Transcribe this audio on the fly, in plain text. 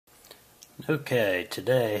Okay,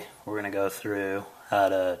 today we're going to go through how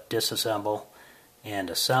to disassemble and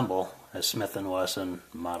assemble a Smith & Wesson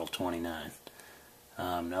Model 29.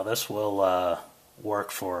 Now this will work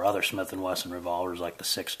for other Smith & Wesson revolvers like the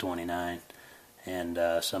 629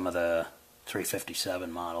 and some of the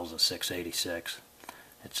 357 models, the 686,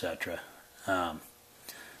 etc. I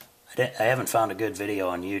haven't found a good video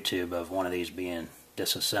on YouTube of one of these being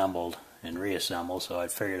disassembled and reassembled, so I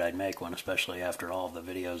figured I'd make one, especially after all of the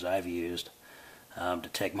videos I've used to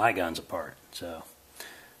take my guns apart. So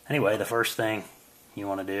anyway, the first thing you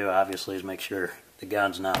want to do obviously is make sure the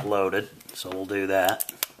gun's not loaded, so we'll do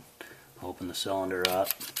that. Open the cylinder up,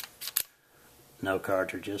 no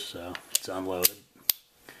cartridges, so it's unloaded,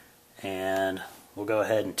 and we'll go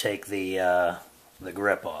ahead and take the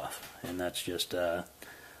grip off, and that's just a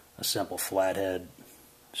simple flathead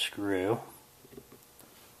screw.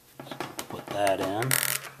 So put that in,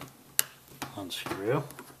 unscrew,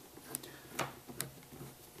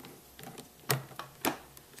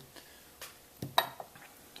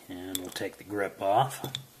 and we'll take the grip off,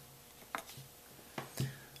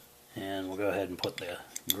 and we'll go ahead and put the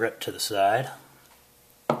grip to the side,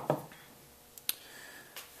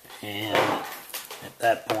 and at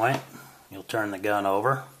that point you'll turn the gun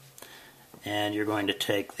over, and you're going to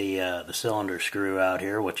take the cylinder screw out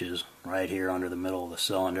here, which is right here under the middle of the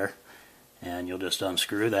cylinder, and you'll just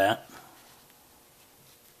unscrew that.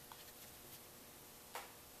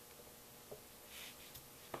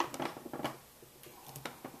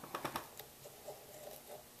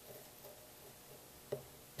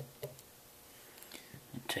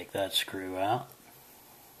 And take that screw out.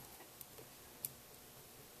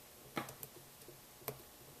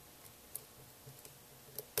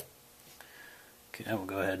 Okay, we'll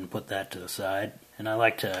go ahead and put that to the side, and I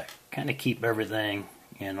like to kind of keep everything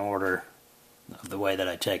in order of the way that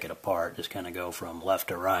I take it apart, just kind of go from left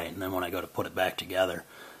to right, and then when I go to put it back together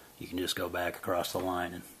you can just go back across the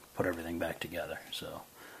line and put everything back together. So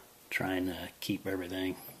trying to keep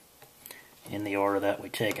everything in the order that we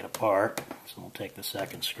take it apart. So we'll take the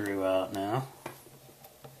second screw out now.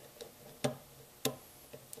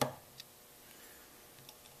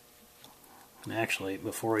 And actually,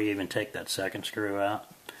 before you even take that second screw out,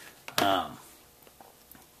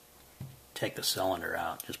 take the cylinder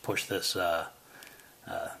out. Just push this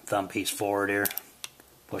thumb piece forward here,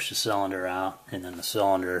 push the cylinder out, and then the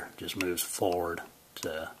cylinder just moves forward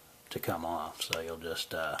to come off. So you'll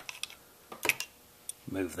just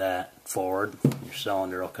move that forward, your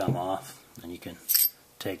cylinder will come off, and you can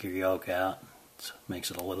take your yoke out. It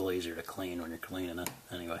makes it a little easier to clean when you're cleaning it.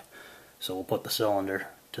 Anyway, so we'll put the cylinder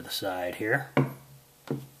to the side here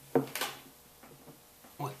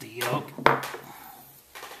with the yoke,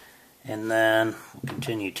 and then we'll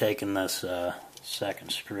continue taking this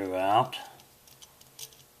second screw out,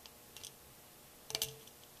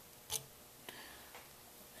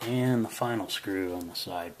 and the final screw on the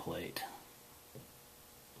side plate.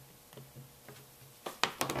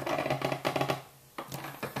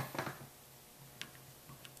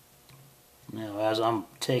 Now, as I'm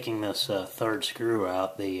taking this third screw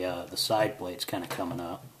out, the side plate's kind of coming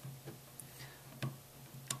up.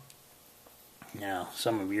 Now,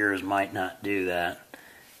 some of yours might not do that,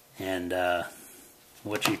 and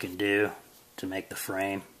what you can do to make the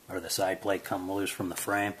frame or the side plate come loose from the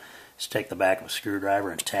frame is take the back of a screwdriver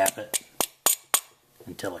and tap it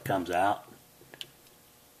until it comes out.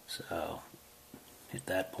 So at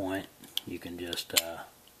that point you can just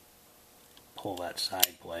pull that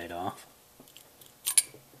side plate off.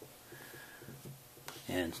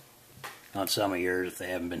 And on some of yours, if they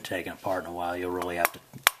haven't been taken apart in a while, you'll really have to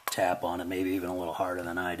tap on it, maybe even a little harder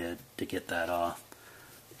than I did, to get that off.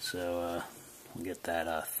 So we'll get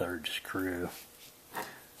that third screw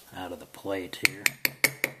out of the plate here.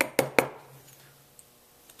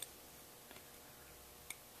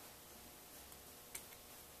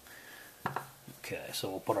 Okay, so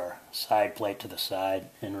we'll put our side plate to the side,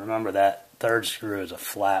 and remember that third screw is a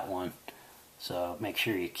flat one, so make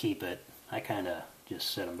sure you keep it. I kind of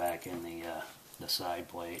just sit them back in the side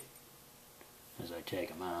plate as I take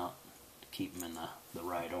them out to keep them in the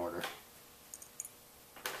right order,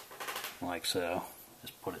 like so.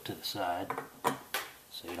 Just put it to the side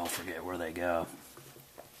so you don't forget where they go.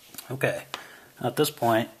 Okay, at this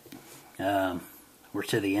point we're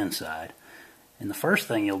to the inside, and the first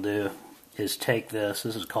thing you'll do is take this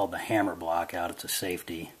is called the hammer block out. It's a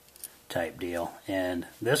safety type deal, and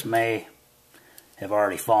this may have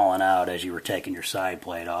already fallen out as you were taking your side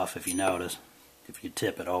plate off. If you notice, if you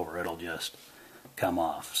tip it over, it'll just come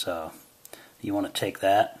off. So you want to take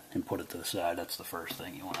that and put it to the side. That's the first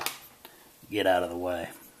thing you want to get out of the way.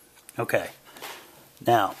 Okay,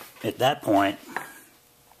 Now, at that point,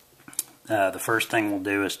 the first thing we'll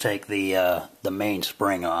do is take the main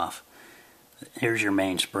spring off. Here's your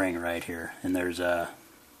main spring right here, and there's a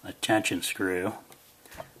tension screw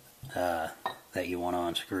that you want to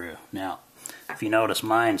unscrew. Now, if you notice,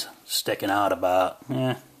 mine's sticking out about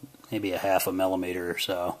maybe a half a millimeter or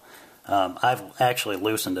so. I've actually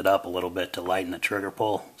loosened it up a little bit to lighten the trigger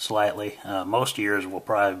pull slightly. Most of yours will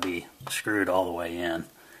probably be screwed all the way in.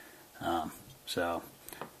 So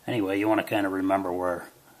anyway, you want to kind of remember where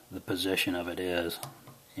the position of it is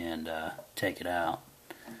and take it out.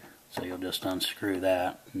 So you'll just unscrew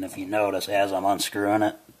that, and if you notice, as I'm unscrewing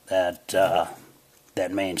it,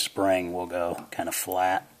 that main spring will go kind of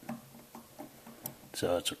flat.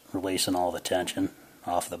 So it's releasing all the tension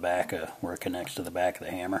off the back of where it connects to the back of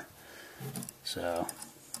the hammer. So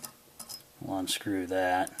we'll unscrew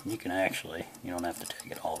that. You can actually, you don't have to take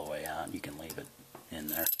it all the way out. You can leave it in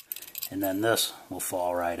there. And then this will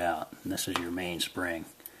fall right out. And this is your main spring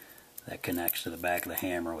that connects to the back of the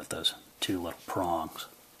hammer with those two little prongs.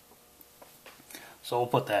 So we'll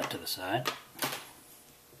put that to the side.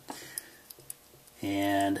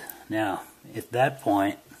 And now, at that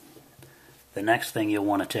point, the next thing you'll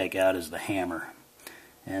want to take out is the hammer.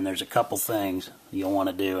 And there's a couple things you'll want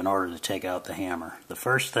to do in order to take out the hammer. The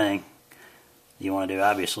first thing you want to do,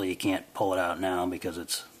 obviously you can't pull it out now because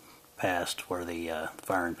it's past where the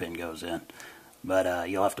firing pin goes in. But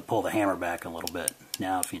you'll have to pull the hammer back a little bit.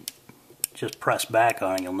 Now if you just press back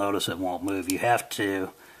on it, you'll notice it won't move. You have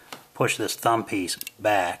to push this thumb piece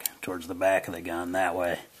back towards the back of the gun that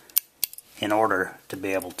way in order to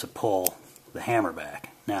be able to pull the hammer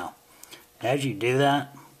back. Now, as you do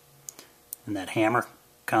that, and that hammer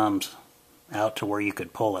comes out to where you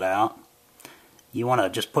could pull it out, you want to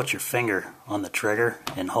just put your finger on the trigger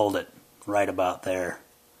and hold it right about there,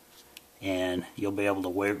 and you'll be able to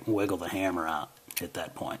wiggle the hammer out at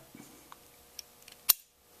that point.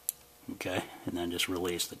 Okay, and then just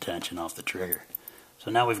release the tension off the trigger. So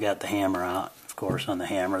now we've got the hammer out. Of course, on the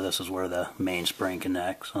hammer, this is where the main spring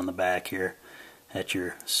connects on the back here. At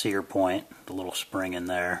your sear point, the little spring in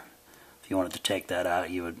there. If you wanted to take that out,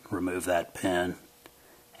 you would remove that pin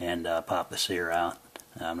and pop the sear out.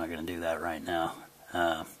 I'm not going to do that right now.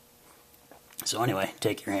 So anyway,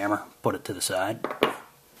 take your hammer, put it to the side.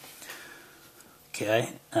 Okay,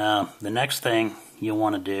 the next thing you'll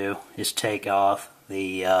want to do is take off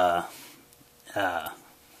the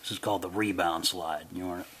this is called the rebound slide. You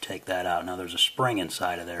want to take that out. Now there's a spring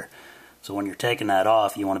inside of there. So when you're taking that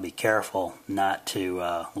off, you want to be careful not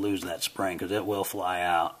to lose that spring because it will fly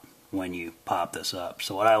out when you pop this up.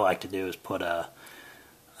 So what I like to do is put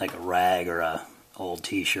like a rag or a old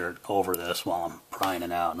t-shirt over this while I'm prying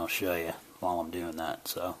it out, and I'll show you while I'm doing that.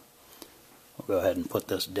 So we'll go ahead and put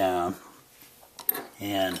this down.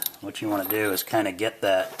 And what you want to do is kind of get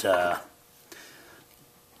that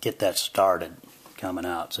started coming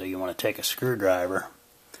out. So you want to take a screwdriver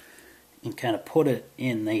and kind of put it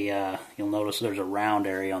in the, you'll notice there's a round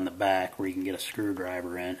area on the back where you can get a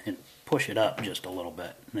screwdriver in, and push it up just a little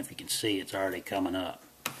bit. And if you can see, it's already coming up.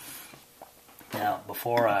 Now,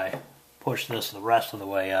 before I push this the rest of the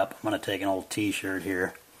way up, I'm going to take an old t-shirt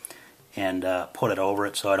here and put it over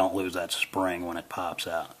it so I don't lose that spring when it pops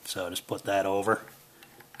out. So just put that over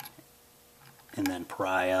and then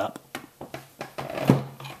pry up.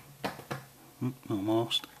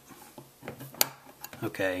 Almost.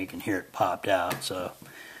 Okay, you can hear it popped out. So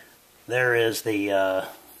there is the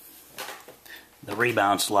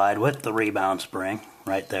rebound slide with the rebound spring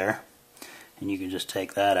right there, and you can just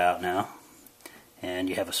take that out now, and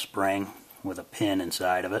you have a spring with a pin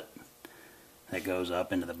inside of it that goes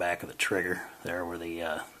up into the back of the trigger there, where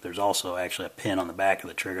the there's also actually a pin on the back of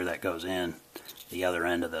the trigger that goes in the other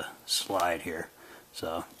end of the slide here.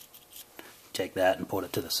 So take that and put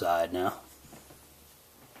it to the side now.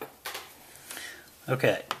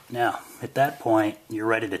 Okay, now at that point you're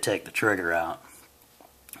ready to take the trigger out.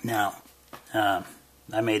 Now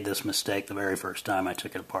I made this mistake the very first time I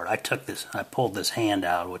took it apart. I pulled this hand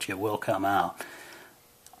out, which it will come out,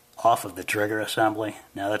 off of the trigger assembly.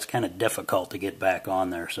 Now that's kind of difficult to get back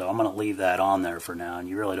on there, so I'm going to leave that on there for now, and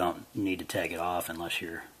you really don't need to take it off unless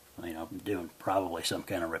you're doing probably some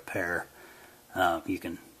kind of repair. You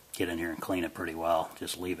can get in here and clean it pretty well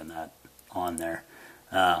just leaving that on there.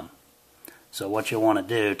 So what you'll want to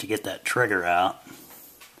do to get that trigger out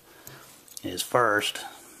is first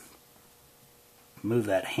move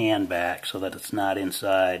that hand back so that it's not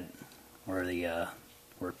inside where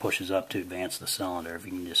it pushes up to advance the cylinder. If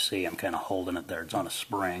you can just see, I'm kind of holding it there. It's on a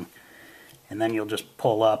spring. And then you'll just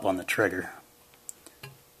pull up on the trigger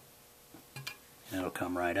and it'll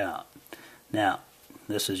come right out. Now,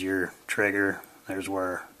 this is your trigger. there's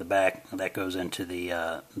where the back that goes into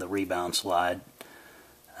the rebound slide.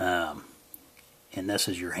 And this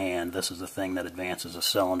is your hand. This is the thing that advances the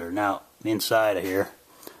cylinder. Now inside of here,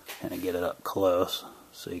 kind of get it up close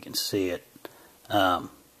so you can see it.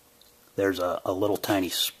 There's a little tiny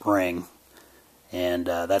spring, and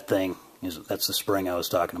that's the spring I was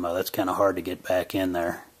talking about. That's kind of hard to get back in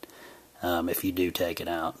there if you do take it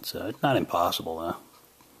out. So it's not impossible though.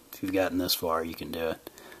 If you've gotten this far, you can do it.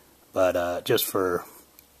 But just for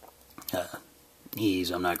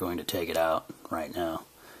ease, I'm not going to take it out right now.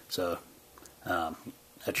 So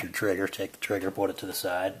that's your trigger. Take the trigger, put it to the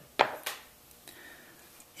side.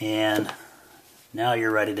 And now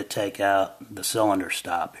you're ready to take out the cylinder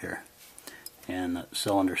stop here. And the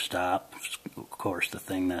cylinder stop, of course, the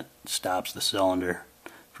thing that stops the cylinder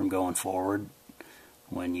from going forward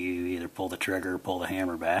when you either pull the trigger or pull the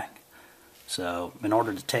hammer back. So in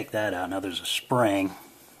order to take that out, now there's a spring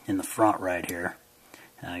in the front right here.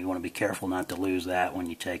 You want to be careful not to lose that when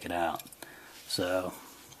you take it out. So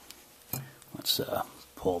let's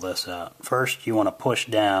pull this out. First you want to push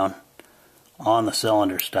down on the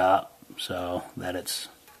cylinder stop so that it's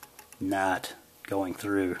not going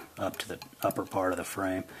through up to the upper part of the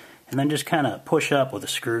frame, and then just kind of push up with a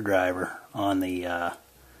screwdriver on the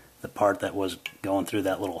part that was going through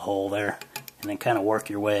that little hole there, and then kind of work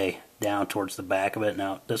your way down towards the back of it.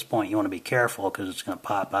 Now at this point you want to be careful because it's going to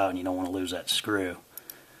pop out and you don't want to lose that screw.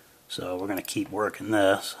 So we're going to keep working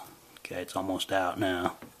this. Okay, it's almost out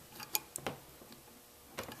now.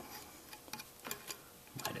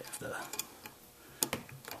 Might have the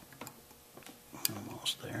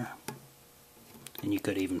almost there. And you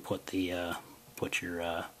could even put your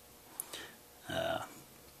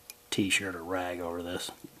t-shirt or rag over this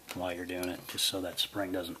while you're doing it, just so that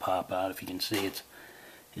spring doesn't pop out. If you can see,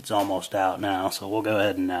 it's almost out now. So we'll go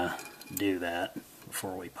ahead and do that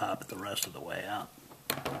before we pop it the rest of the way out.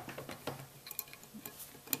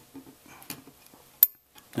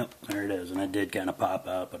 Nope, there it is, and it did kind of pop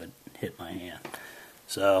out, but it hit my hand.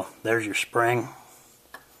 So there's your spring.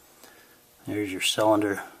 There's your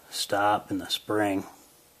cylinder stop, and the spring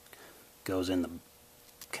goes in the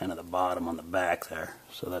kind of the bottom on the back there.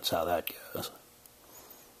 So that's how that goes.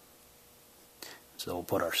 So we'll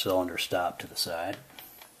put our cylinder stop to the side.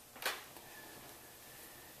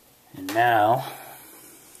 And now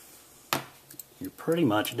you're pretty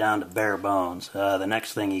much down to bare bones. The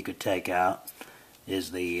next thing you could take out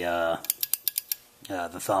is the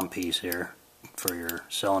thumb piece here for your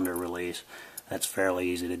cylinder release. That's fairly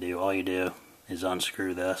easy to do. All you do is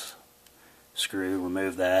unscrew this screw,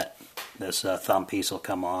 remove that. This thumb piece will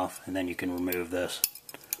come off, and then you can remove this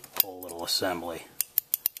whole little assembly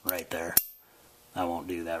right there. I won't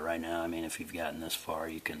do that right now. I mean, if you've gotten this far,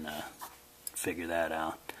 you can figure that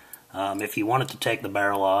out. If you wanted to take the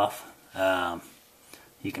barrel off,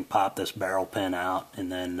 you can pop this barrel pin out,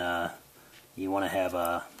 and then you want to have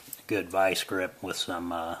a good vice grip with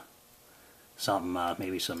some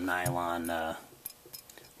maybe some nylon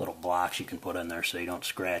little blocks you can put in there so you don't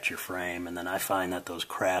scratch your frame. And then I find that those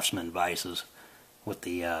Craftsman vices with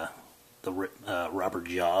the rubber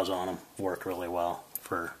jaws on them work really well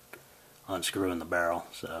for unscrewing the barrel.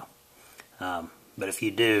 So, but if you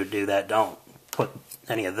do that, don't put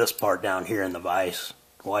any of this part down here in the vise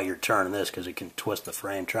while you're turning this, because it can twist the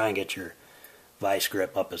frame. Try and get your vice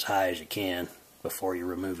grip up as high as you can before you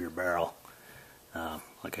remove your barrel.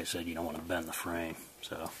 Like I said, you don't want to bend the frame.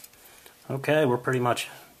 So, okay, we're pretty much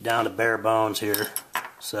down to bare bones here.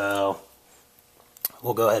 So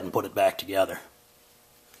we'll go ahead and put it back together.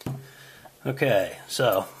 Okay,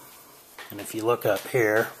 so, and if you look up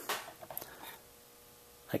here,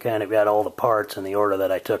 I kind of got all the parts in the order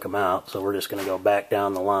that I took them out, so we're just going to go back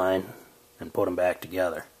down the line and put them back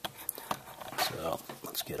together. So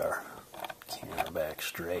let's get our camera back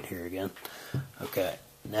straight here again. Okay,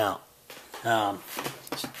 now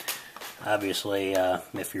obviously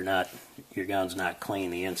if your gun's not clean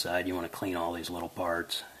the inside, you want to clean all these little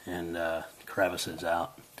parts and crevices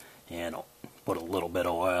out and put a little bit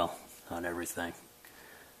of oil on everything.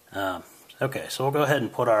 Okay, so we'll go ahead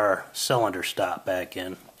and put our cylinder stop back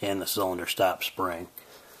in and the cylinder stop spring.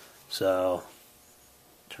 So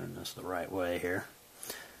turn this the right way here.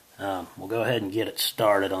 We'll go ahead and get it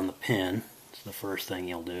started on the pin. It's the first thing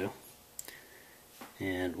you'll do.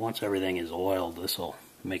 And once everything is oiled, it'll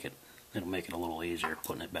make it a little easier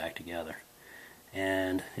putting it back together.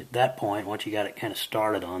 And at that point, once you got it kind of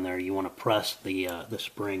started on there, you want to press the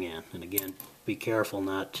spring in. And again, be careful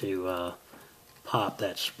not to pop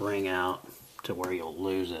that spring out to where you'll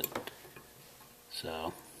lose it.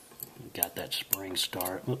 So, got that spring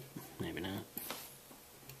start. Oop, maybe not.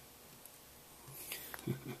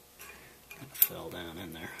 fell down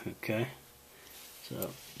in there. Okay, so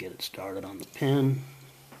get it started on the pin.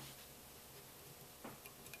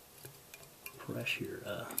 Press your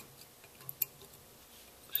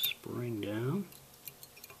spring down.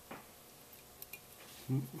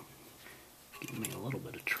 Give me a little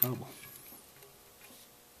bit of trouble.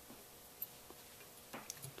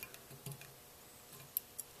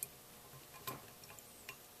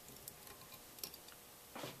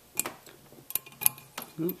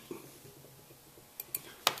 Oop.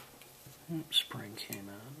 Spring came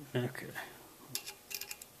out. Okay.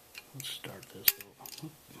 Let's start this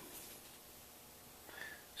over.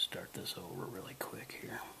 Start this over really quick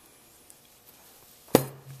here.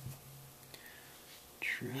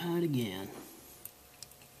 Try it again.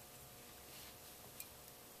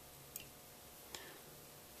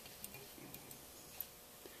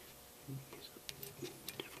 Use a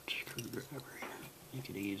different screwdriver here. Make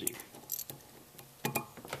it easier.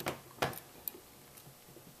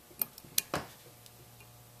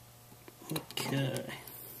 Okay.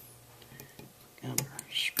 Got our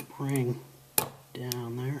spring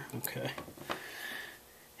down there. Okay.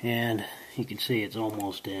 And you can see it's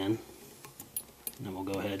almost in. And then we'll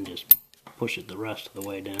go ahead and just push it the rest of the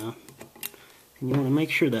way down. And you want to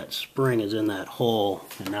make sure that spring is in that hole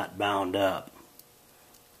and not bound up.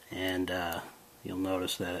 And you'll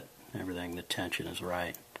notice that everything, the tension is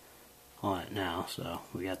right on it now. So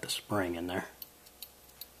we got the spring in there.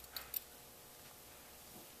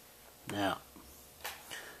 Now,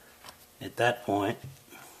 at that point,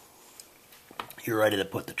 you're ready to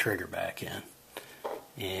put the trigger back in.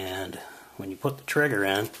 And when you put the trigger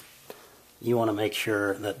in, you want to make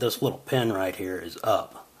sure that this little pin right here is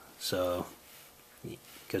up, so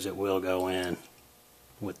because it will go in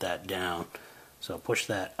with that down. So push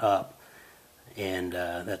that up, and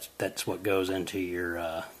that's what goes into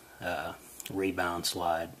your rebound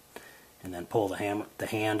slide. And then pull the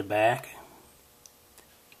hand back,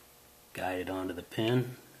 guide it onto the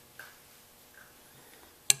pin,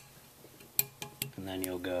 and then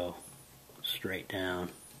you'll go straight down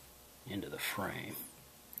into the frame.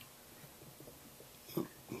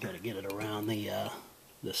 Got to get it around the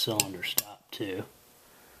cylinder stop too,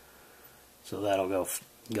 so that'll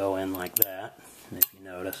go in like that. And if you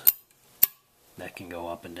notice, that can go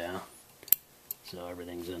up and down, so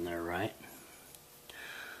everything's in there right.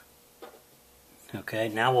 Okay,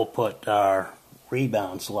 now we'll put our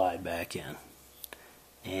rebound slide back in,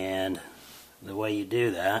 and the way you do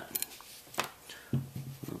that,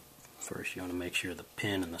 first you want to make sure the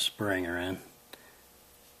pin and the spring are in.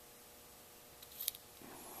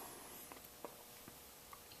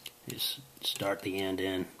 You start the end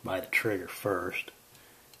in by the trigger first,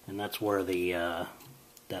 and that's where the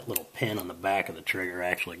that little pin on the back of the trigger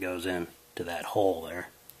actually goes in to that hole there.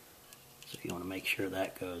 So you want to make sure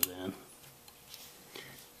that goes in.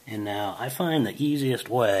 And now I find the easiest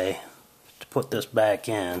way to put this back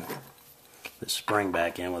in, this spring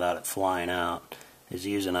back in without it flying out, is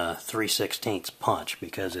using a 3/16 punch,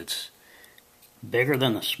 because it's bigger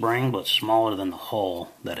than the spring but smaller than the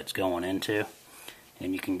hole that it's going into.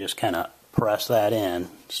 And you can just kind of press that in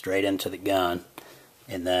straight into the gun,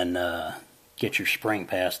 and then get your spring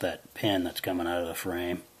past that pin that's coming out of the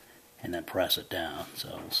frame, and then press it down.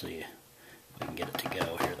 So we'll see if we can get it to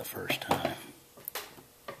go here the first time.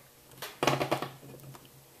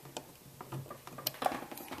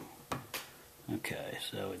 Okay,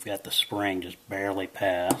 so we've got the spring just barely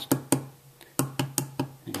past,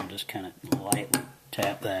 and you just kind of lightly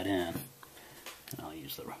tap that in. And I'll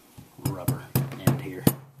use the rubber end here.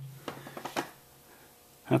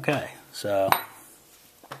 Okay, so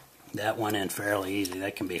that went in fairly easy.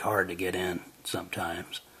 That can be hard to get in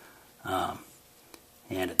sometimes.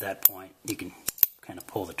 And at that point, you can kind of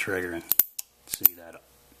pull the trigger and see that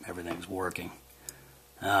everything's working.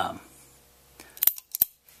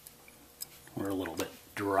 We're a little bit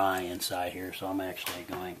dry inside here, so I'm actually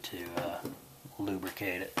going to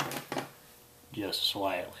lubricate it just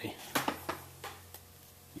slightly.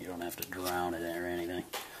 You don't have to drown it or anything.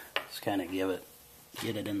 Just kind of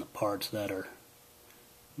get it in the parts that are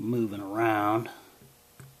moving around.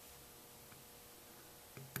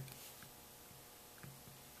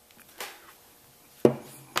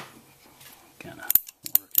 Kind of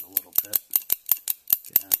work it a little bit.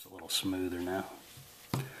 Okay, that's a little smoother now.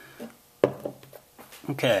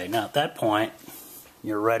 Okay, now at that point,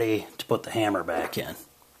 you're ready to put the hammer back in.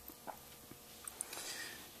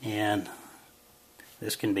 And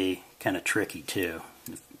this can be kind of tricky too,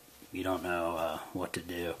 if you don't know what to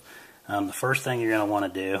do. The first thing you're going to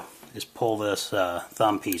want to do is pull this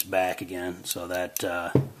thumb piece back again, so that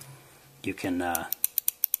you can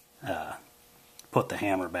put the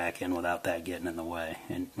hammer back in without that getting in the way.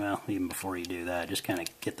 And well, even before you do that, just kind of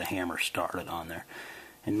get the hammer started on there.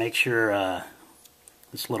 And make sure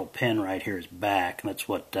this little pin right here is back. That's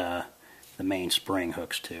what the main spring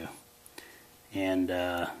hooks to. And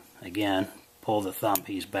again, pull the thumb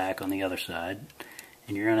piece back on the other side.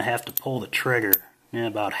 And you're going to have to pull the trigger in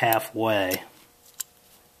about halfway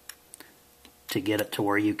to get it to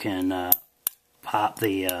where you can pop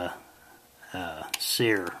the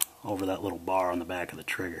sear over that little bar on the back of the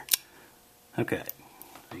trigger. Okay,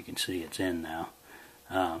 so you can see it's in now.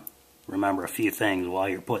 Remember a few things while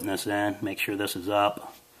you're putting this in. Make sure this is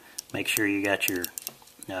up. Make sure you got your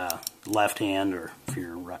left hand, or if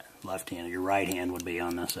you're left hand, your right hand would be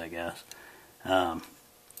on this, I guess. And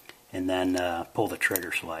then pull the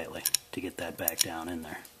trigger slightly to get that back down in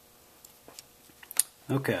there.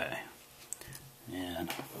 Okay,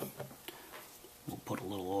 and we'll put a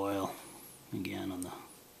little oil again on the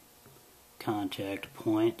contact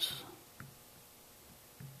points.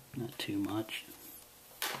 Not too much.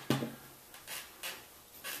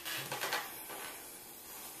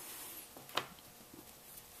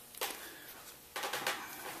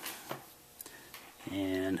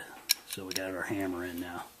 And so we got our hammer in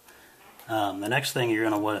now. The next thing you're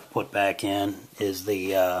going to want to put back in is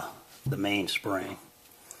the main spring.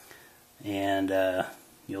 And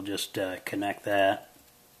you'll just connect that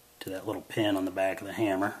to that little pin on the back of the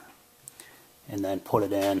hammer, and then put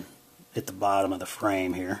it in at the bottom of the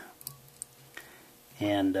frame here.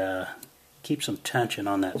 And keep some tension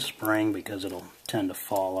on that spring because it'll tend to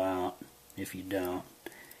fall out if you don't.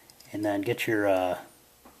 And then get your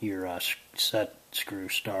set screw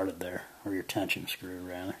started there, or your tension screw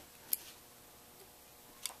rather.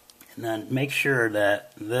 And then make sure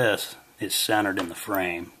that this is centered in the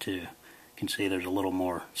frame too. You can see there's a little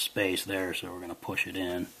more space there, so we're going to push it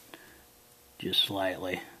in just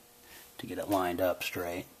slightly to get it lined up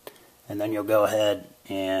straight. And then you'll go ahead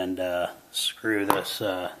and screw this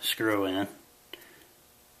screw in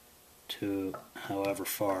to however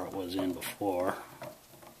far it was in before.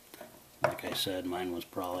 Like I said, mine was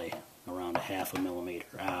probably around 1/2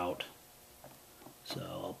 millimeter out, so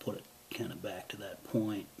I'll put it kind of back to that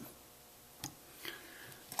point.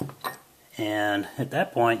 And at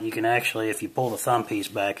that point, you can actually, if you pull the thumb piece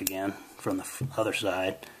back again from the other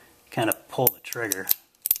side, kind of pull the trigger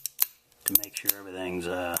to make sure everything's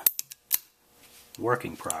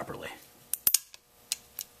working properly.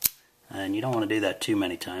 And you don't want to do that too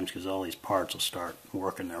many times because all these parts will start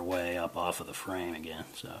working their way up off of the frame again.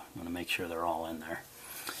 So you want to make sure they're all in there.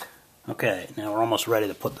 Okay, now we're almost ready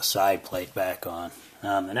to put the side plate back on.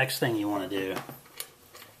 The next thing you want to do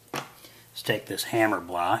is take this hammer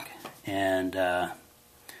block, and the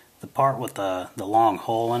part with the long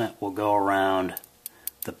hole in it will go around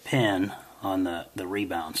the pin on the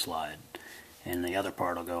rebound slide, and the other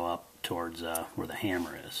part will go up towards where the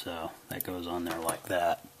hammer is. So that goes on there like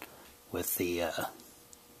that, with the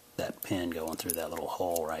that pin going through that little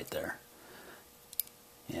hole right there.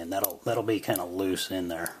 And that'll be kind of loose in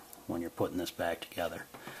there when you're putting this back together.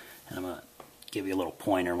 And I'm going to give you a little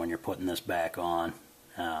pointer when you're putting this back on,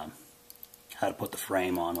 how to put the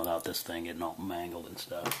frame on without this thing getting all mangled and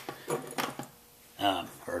stuff.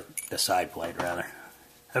 Or the side plate rather.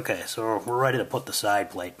 Okay, so we're ready to put the side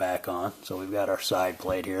plate back on. So we've got our side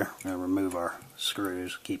plate here. We're going to remove our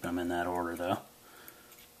screws, keep them in that order though.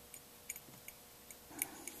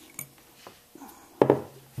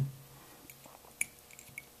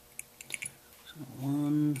 So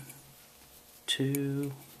 1,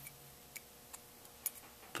 2,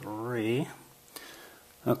 3.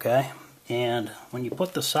 Okay, and when you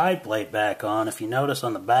put the side plate back on, if you notice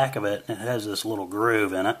on the back of it, it has this little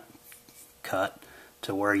groove in it, cut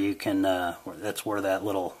to where you can, that's where that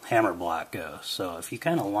little hammer block goes. So if you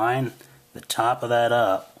kind of line the top of that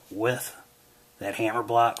up with that hammer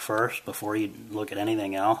block first before you look at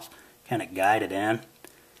anything else, kind of guide it in,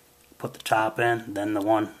 put the top in, then the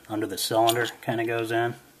one under the cylinder kind of goes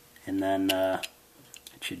in, and then it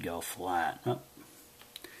should go flat. Oh.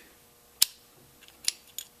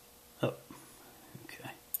 Oh. Okay.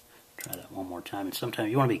 Try that one more time. And sometimes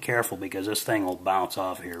you want to be careful because this thing will bounce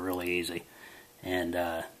off here really easy. And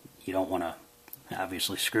you don't want to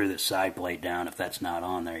obviously screw this side plate down. If that's not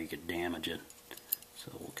on there, you could damage it.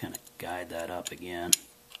 So we'll kind of guide that up again.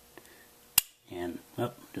 And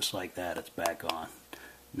oh, just like that, it's back on.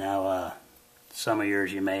 Now, some of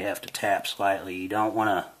yours you may have to tap slightly. You don't want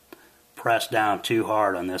to press down too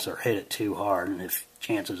hard on this or hit it too hard. And if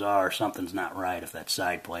chances are something's not right if that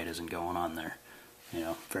side plate isn't going on there,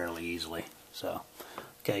 fairly easily. So.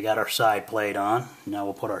 Okay, got our side plate on. Now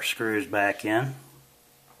we'll put our screws back in.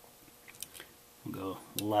 We'll go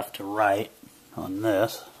left to right on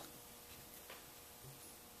this.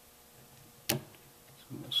 So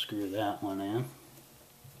we'll screw that one in.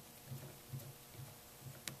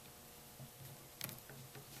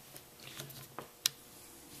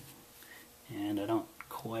 And I don't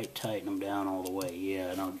quite tighten them down all the way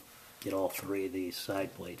yet. I'll get all three of these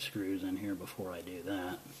side plate screws in here before I do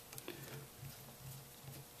that.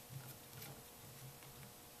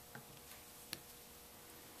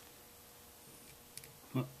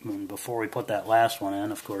 And before we put that last one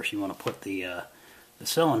in, of course, you want to put the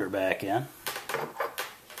cylinder back in.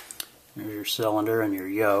 There's your cylinder and your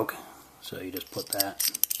yoke, so you just put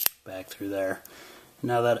that back through there.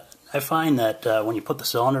 Now that I find that when you put the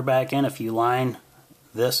cylinder back in, if you line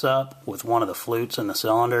this up with one of the flutes in the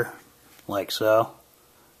cylinder, like so,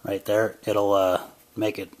 right there, it'll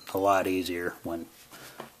make it a lot easier when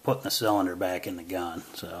putting the cylinder back in the gun.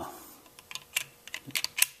 So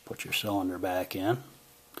put your cylinder back in,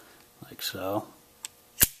 like so.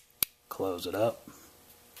 Close it up.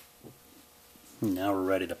 Now we're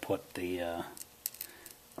ready to put the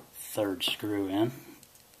third screw in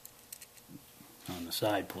on the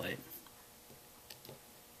side plate.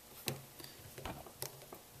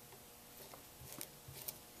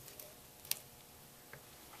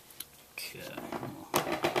 Okay, we'll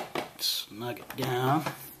snug it down.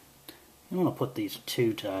 You don't want to put these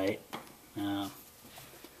too tight,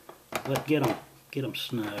 but get them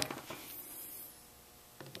snug.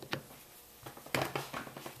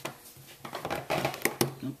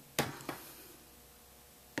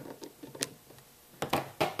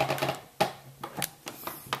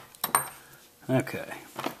 Okay,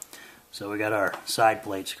 so we got our side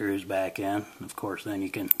plate screws back in. Of course, then you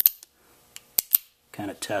can kind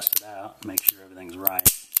of test it out, make sure everything's right.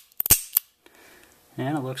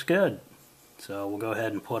 And it looks good. So we'll go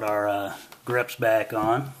ahead and put our grips back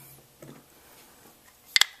on.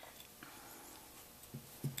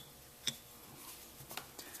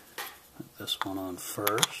 Put this one on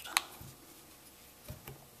first.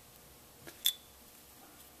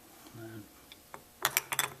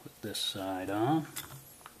 This side on,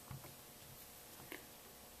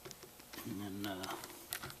 and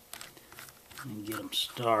get them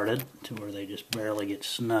started to where they just barely get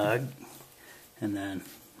snug, and then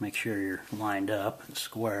make sure you're lined up and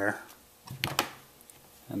square,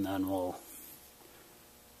 and then we'll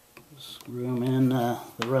screw them in the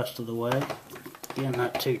rest of the way. Again,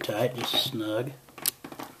 not too tight, just snug,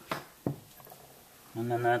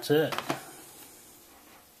 and then that's it.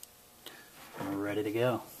 We're ready to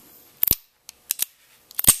go.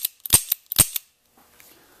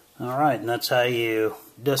 Alright, and that's how you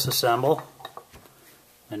disassemble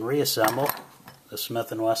and reassemble the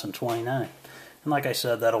Smith & Wesson 29. And like I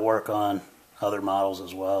said, that'll work on other models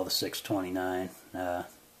as well, the 629,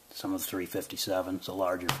 some of the 357s, the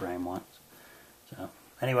larger frame ones. So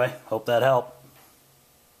anyway, hope that helped.